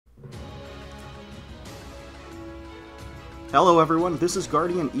Hello everyone, this is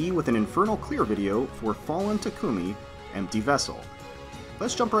Guardian E with an Infernal clear video for Fallen Takumi, Empty Vessel.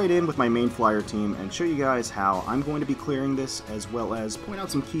 Let's jump right in with my main Flier team and show you guys how I'm going to be clearing this, as well as point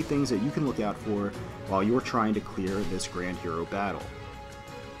out some key things that you can look out for while you're trying to clear this Grand Hero battle.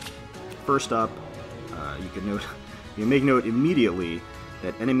 First up, you can make note immediately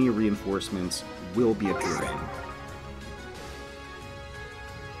that enemy reinforcements will be appearing.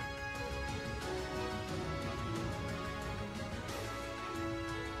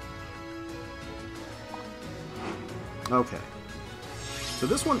 Okay, so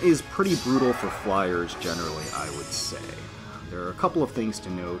this one is pretty brutal for flyers generally, I would say. There are a couple of things to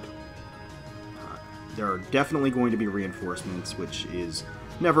note. There are definitely going to be reinforcements, which is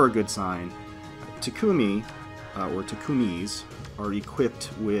never a good sign. Takumi, or Takumis, are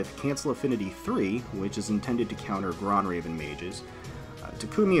equipped with Cancel Affinity 3, which is intended to counter Raven mages.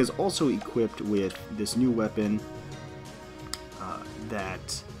 Takumi is also equipped with this new weapon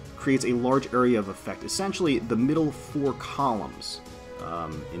that creates a large area of effect. Essentially, the middle 4 columns,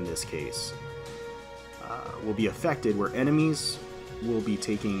 in this case, will be affected, where enemies will be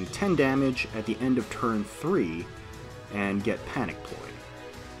taking 10 damage at the end of turn 3 and get Panic Ploy.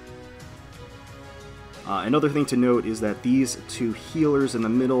 Another thing to note is that these two healers in the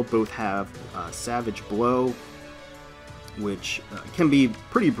middle both have Savage Blow, which can be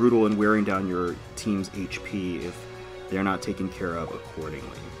pretty brutal in wearing down your team's HP if they're not taken care of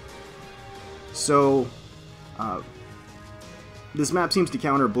accordingly. So, this map seems to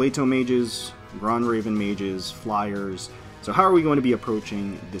counter Blato mages, Raven mages, flyers. So how are we going to be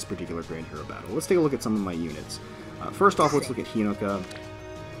approaching this particular Grand Hero battle? Let's take a look at some of my units. First off, let's look at Hinoka,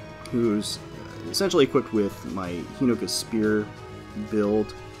 who's essentially equipped with my Hinoka Spear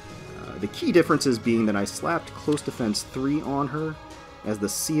build. The key differences being that I slapped Close Defense 3 on her as the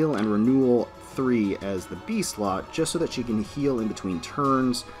seal and Renewal 3 as the B slot, just so that she can heal in between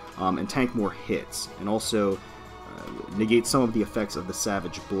turns and tank more hits, and also negate some of the effects of the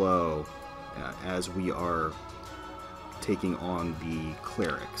Savage Blow as we are taking on the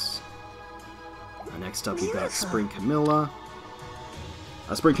Clerics. Next up, we've got Spring Camilla.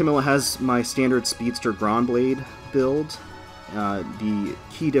 Spring Camilla has my standard Speedster Grondblade build. The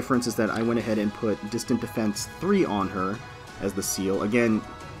key difference is that I went ahead and put Distant Defense 3 on her as the seal. Again,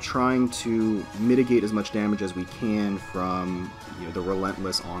 trying to mitigate as much damage as we can from the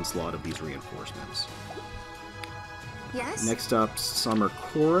relentless onslaught of these reinforcements. Yes? Next up, Summer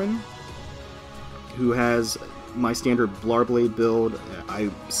Corrin, who has my standard Blarblade build.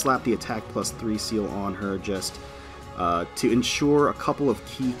 I slapped the Attack plus 3 seal on her just to ensure a couple of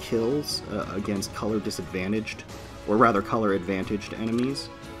key kills against color disadvantaged, or rather color advantaged enemies.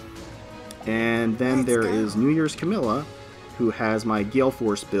 And then there is New Year's Camilla, who has my Gale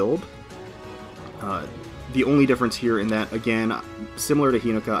Force build. The only difference here in that, again, similar to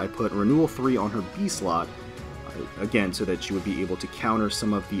Hinoka, I put Renewal 3 on her B slot, again, so that she would be able to counter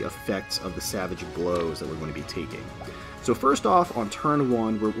some of the effects of the Savage Blows that we're going to be taking. So first off, on turn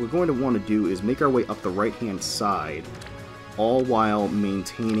 1, what we're going to want to do is make our way up the right-hand side, all while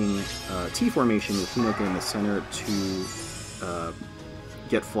maintaining T-formation with Hinoka in the center to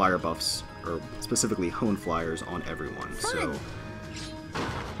get flyer buffs, or specifically Hone Flyers, on everyone. So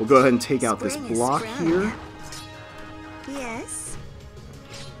we'll go ahead and take out this block here. Yes.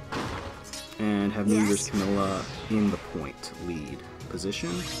 And have New Year's Camilla in the point lead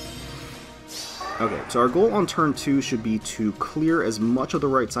position. Okay, so our goal on turn 2 should be to clear as much of the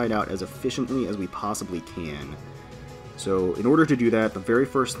right side out as efficiently as we possibly can. So in order to do that, the very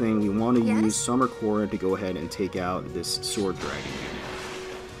first thing, we want to use Summer Corrin to go ahead and take out this Sword Dragon unit.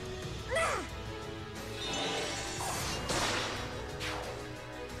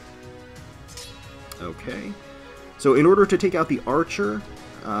 Okay, so in order to take out the Archer,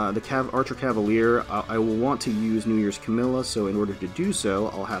 Archer Cavalier, I will want to use New Year's Camilla, so in order to do so,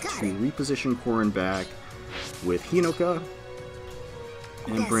 I'll have to reposition Corrin back with Hinoka,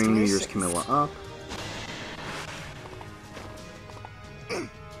 and bring New Year's Camilla up.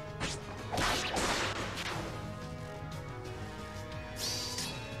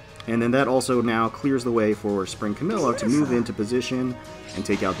 And then that also now clears the way for Spring Camilla to move into position and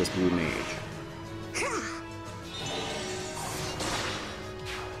take out this blue mage.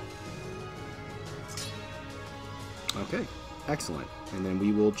 Okay, excellent. And then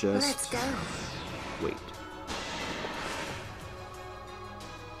we will just wait.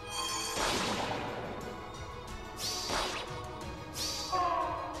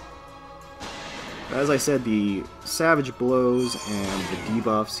 As I said, the Savage Blows and the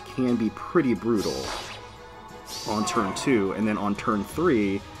debuffs can be pretty brutal on turn 2, and then on turn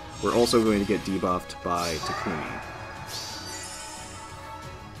 3, we're also going to get debuffed by Takumi.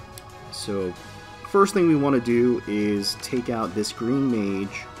 So first thing we want to do is take out this green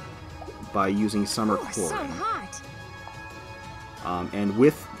mage by using Summer Corin. So hot. And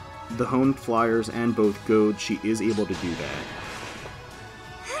with the honed flyers and both goads, she is able to do that.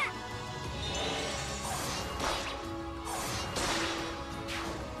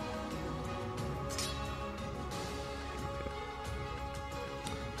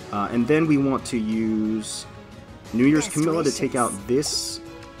 And then we want to use New Year's Camilla to take out this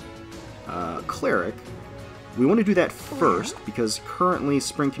cleric. We want to do that first because currently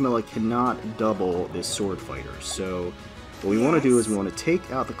Spring Camilla cannot double this sword fighter. So what we want to do is we want to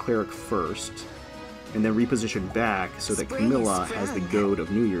take out the cleric first and then reposition back so that Camilla has the goad of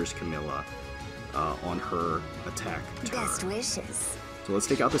New Year's Camilla on her attack turn. Best wishes. So let's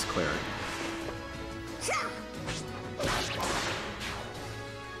take out this cleric.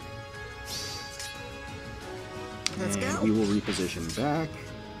 Let's And go. we will reposition back.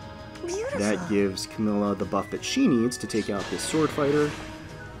 Beautiful. That gives Camilla the buff that she needs to take out this sword fighter.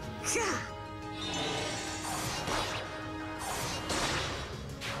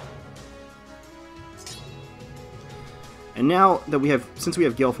 And now that since we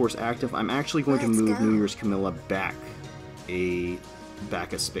have Gale Force active, I'm actually going to move New Year's Camilla back a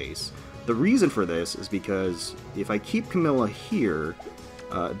space. The reason for this is because if I keep Camilla here,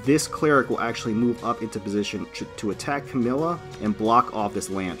 this cleric will actually move up into position to attack Camilla and block off this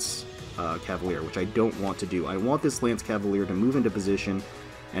Lance Cavalier, which I don't want to do. I want this Lance Cavalier to move into position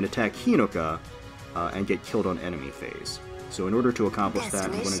and attack Hinoka and get killed on enemy phase. So in order to accomplish that,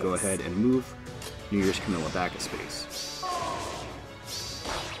 I'm going to go ahead and move New Year's Camilla back a space.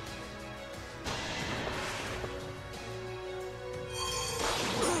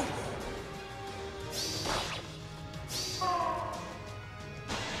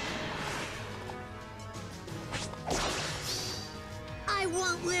 I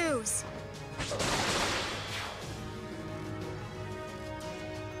won't lose.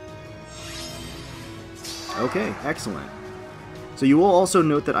 Okay, excellent. So you will also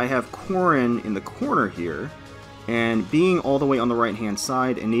note that I have Corin in the corner here, and being all the way on the right-hand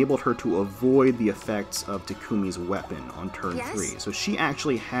side enabled her to avoid the effects of Takumi's weapon on turn 3. So she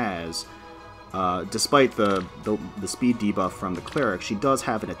actually has, despite the speed debuff from the cleric, she does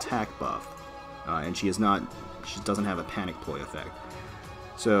have an attack buff, and she doesn't have a panic ploy effect.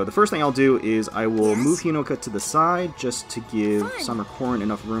 So the first thing I'll do is I will move Hinoka to the side just to give Summer Corin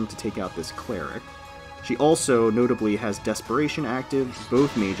enough room to take out this cleric. She also notably has Desperation active.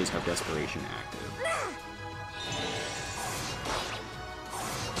 Both mages have Desperation active.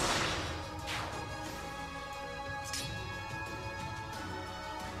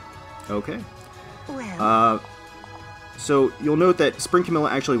 Okay. Well. So you'll note that Spring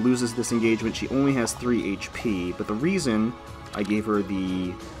Camilla actually loses this engagement. She only has 3 HP, but the reason I gave her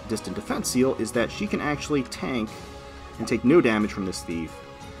the Distant Defense Seal is that she can actually tank and take no damage from this thief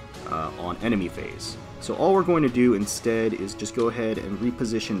on enemy phase. So all we're going to do instead is just go ahead and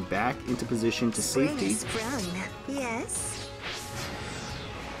reposition back into position to safety. Sprung. Yes.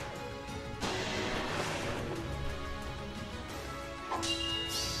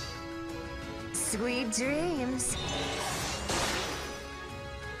 Sweet dreams.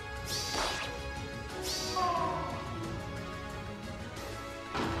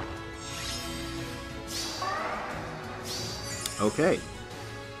 Okay.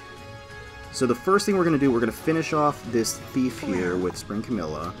 So the first thing we're going to do, we're going to finish off this thief here with Spring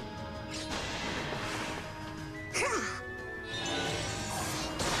Camilla.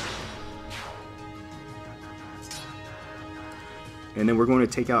 And then we're going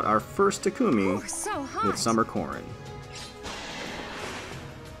to take out our first Takumi with Summer Corin.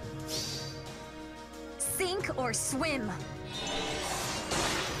 Sink or swim.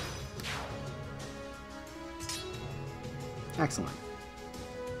 Excellent.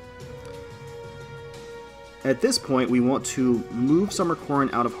 At this point, we want to move Summer Corin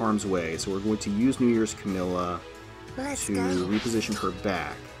out of harm's way, so we're going to use New Year's Camilla to reposition her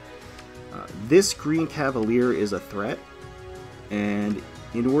back. This Green Cavalier is a threat, and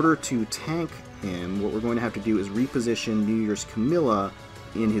in order to tank him, what we're going to have to do is reposition New Year's Camilla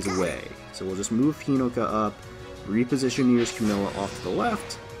in his way. So we'll just move Hinoka up, reposition New Year's Camilla off to the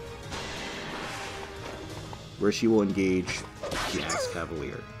left, where she will engage the Axe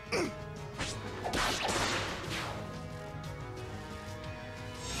Cavalier.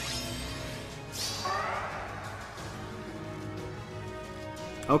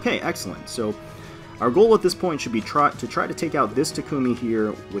 Okay, excellent. So our goal at this point should be try to take out this Takumi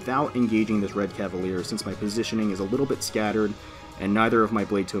here without engaging this Red Cavalier, since my positioning is a little bit scattered, and neither of my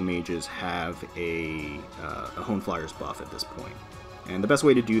Blade Toe mages have a Hone Flyer's buff at this point. And the best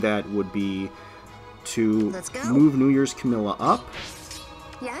way to do that would be to Let's go. move New Year's Camilla up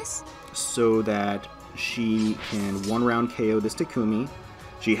Yes? so that she can one-round KO this Takumi.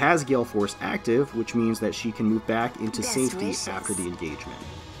 She has Gale Force active, which means that she can move back into Best safety wishes. after the engagement.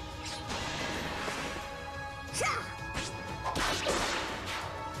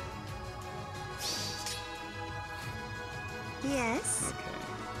 Yes?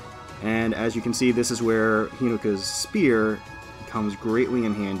 Okay. And as you can see, this is where Hinuka's spear comes greatly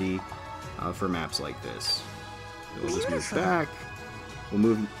in handy for maps like this. So we'll just move Beautiful. back. We'll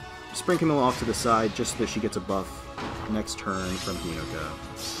move Spring Camilla off to the side just so that she gets a buff next turn from Hinuka.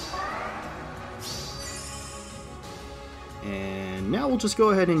 And now we'll just go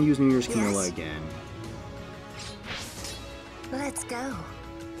ahead and use New Year's Camilla Yes. again. Let's go.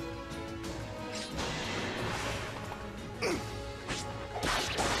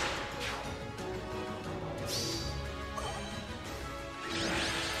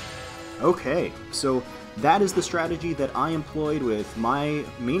 Okay, so that is the strategy that I employed with my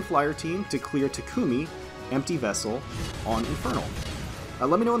main flyer team to clear Takumi, Empty Vessel, on Infernal.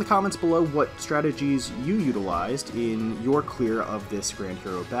 Let me know in the comments below what strategies you utilized in your clear of this Grand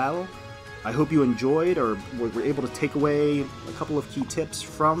Hero battle. I hope you enjoyed or were able to take away a couple of key tips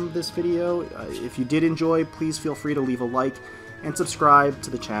from this video. If you did enjoy, please feel free to leave a like and subscribe to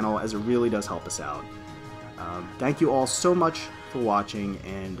the channel, as it really does help us out. Thank you all so much for watching,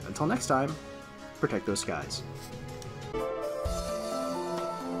 and until next time, protect those skies.